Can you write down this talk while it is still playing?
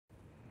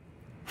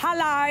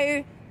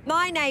Hello,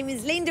 my name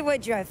is Lynda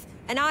Woodruff,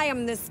 and I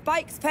am the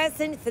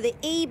spokesperson for the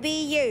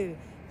EBU,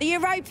 the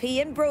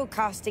European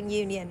Broadcasting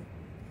Union.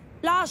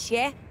 Last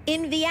year,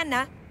 in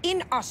Vienna,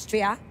 in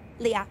Austria,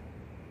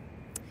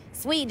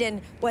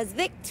 Sweden was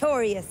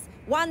victorious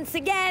once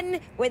again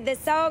with the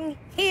song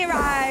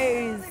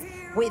Heroes,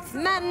 with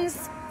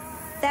Måns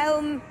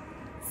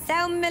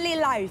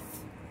Zelmerlöw.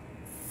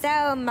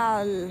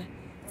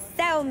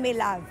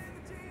 Zelmerlöw.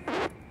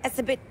 It's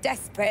a bit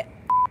desperate.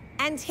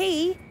 And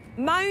he,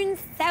 Måns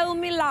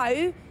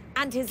Zelmerlöw,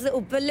 and his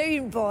little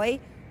balloon boy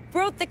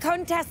brought the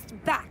contest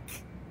back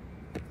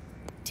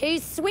to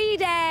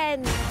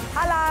Sweden.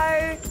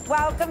 Hello,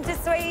 welcome to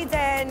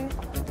Sweden.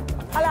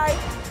 Hello.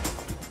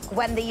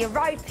 When the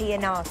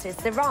European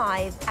artists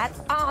arrive at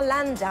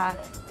Arlanda,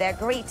 they're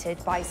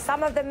greeted by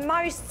some of the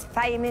most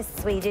famous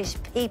Swedish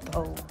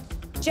people.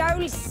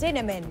 Joel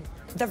Cinnamon,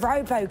 the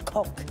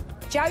Robocock.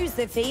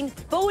 Josephine,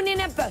 born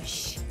in a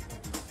bush.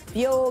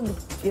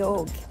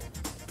 Björg,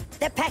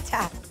 the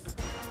Petter.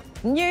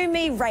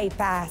 Numi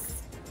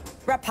Rapace.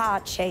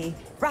 Rapace.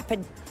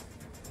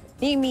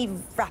 Numi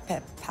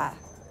Rapapa.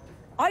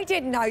 I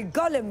didn't know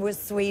Gollum was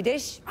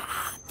Swedish.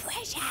 Ah,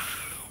 precious.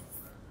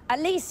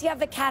 Alicia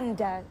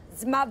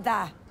Vikander's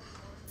mother.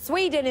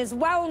 Sweden is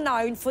well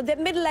known for the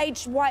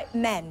middle-aged white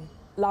men,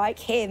 like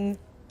him,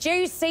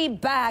 Juicy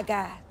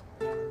Burger.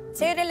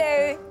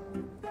 Toodaloo.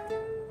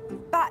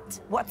 But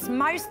what's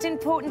most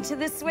important to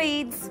the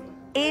Swedes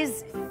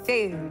is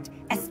food,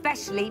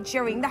 especially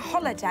during the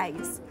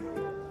holidays.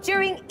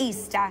 During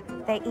Easter,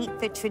 they eat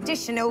the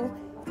traditional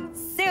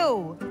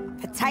sill,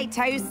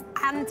 potatoes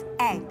and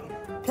egg,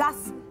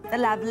 plus the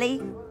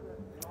lovely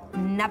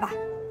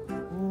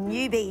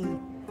newbie,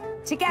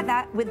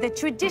 together with the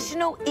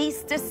traditional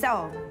Easter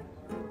song,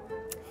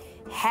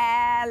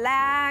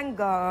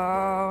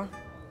 Hellango.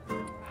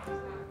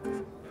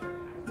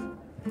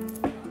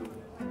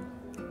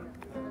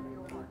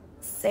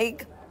 Sing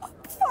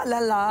fa la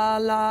la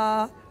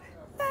la.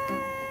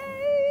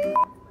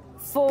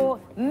 For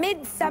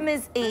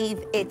Midsummer's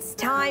Eve, it's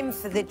time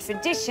for the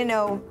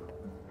traditional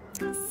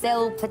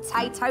sill,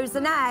 potatoes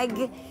and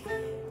egg,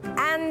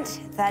 and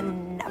the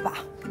nubba.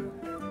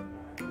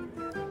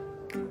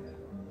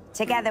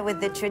 Together with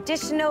the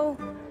traditional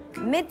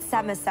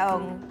midsummer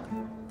song,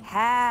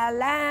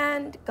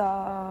 Hellango.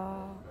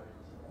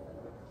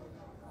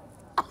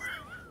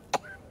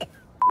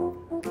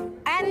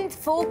 And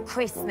for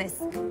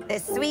Christmas, the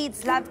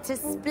Swedes love to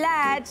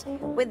splurge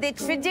with the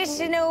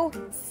traditional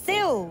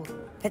sill,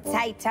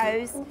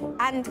 potatoes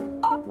and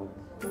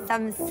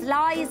some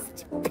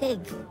sliced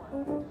pig.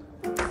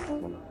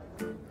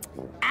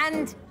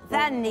 And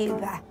the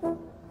nuba.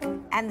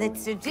 And the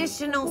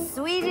traditional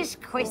Swedish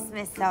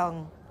Christmas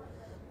song.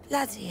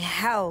 Bloody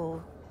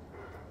hell.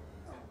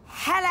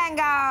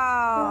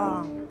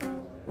 Hellango!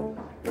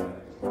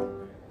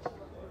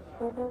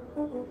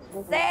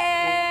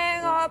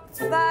 Sing up,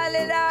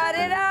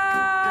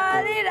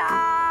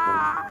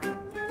 fa-li-da-di-da-di-da.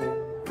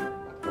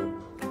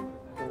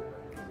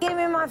 Give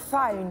me my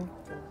phone.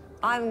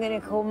 I'm gonna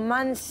call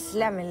Måns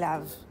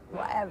Zelmerlöw,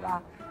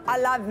 whatever. I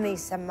love me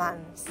some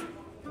Måns.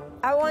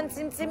 I want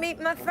him to meet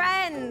my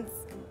friends.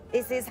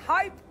 This is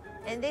hope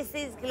and this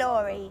is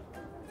glory.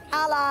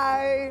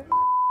 Hello.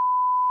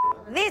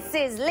 This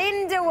is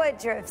Lynda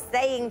Woodruff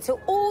saying to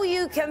all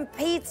you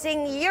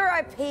competing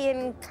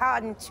European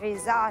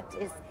countries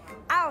artists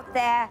out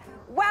there,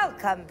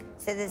 welcome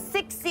to the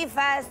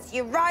 61st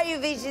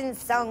Eurovision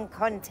Song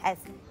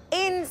Contest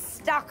in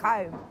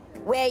Stockholm,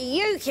 where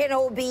you can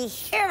all be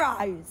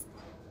heroes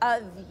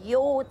of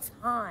your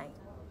time.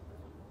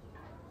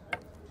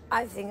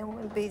 I think I'm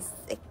gonna be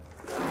sick.